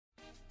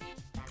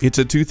It's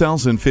a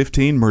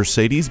 2015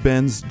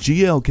 Mercedes-Benz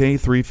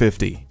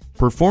GLK350.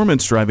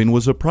 Performance driving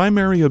was a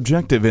primary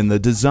objective in the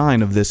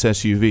design of this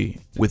SUV,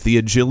 with the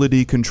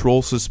agility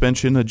control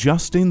suspension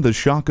adjusting the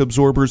shock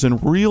absorbers in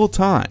real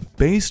time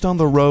based on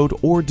the road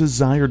or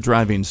desired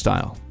driving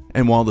style.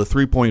 And while the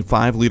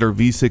 3.5-liter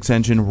V6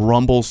 engine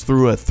rumbles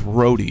through a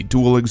throaty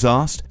dual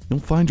exhaust, you'll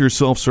find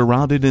yourself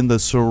surrounded in the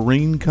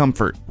serene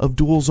comfort of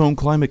dual-zone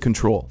climate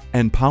control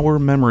and power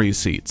memory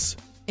seats.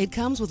 It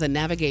comes with a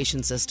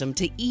navigation system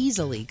to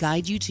easily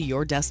guide you to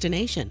your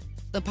destination.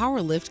 The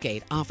power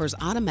liftgate offers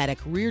automatic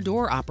rear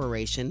door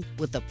operation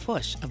with the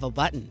push of a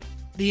button.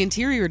 The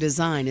interior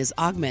design is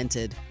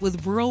augmented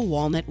with Burl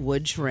Walnut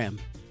wood trim.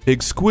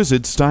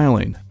 Exquisite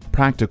styling,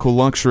 practical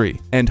luxury,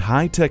 and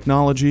high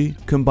technology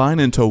combine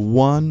into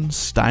one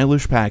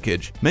stylish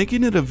package,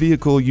 making it a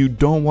vehicle you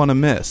don't want to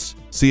miss.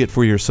 See it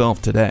for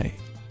yourself today.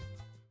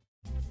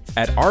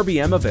 At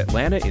RBM of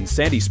Atlanta in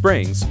Sandy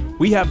Springs,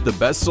 we have the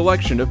best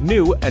selection of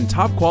new and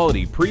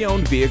top-quality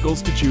pre-owned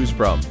vehicles to choose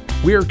from.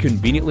 We are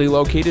conveniently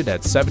located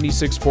at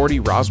 7640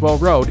 Roswell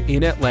Road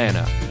in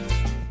Atlanta.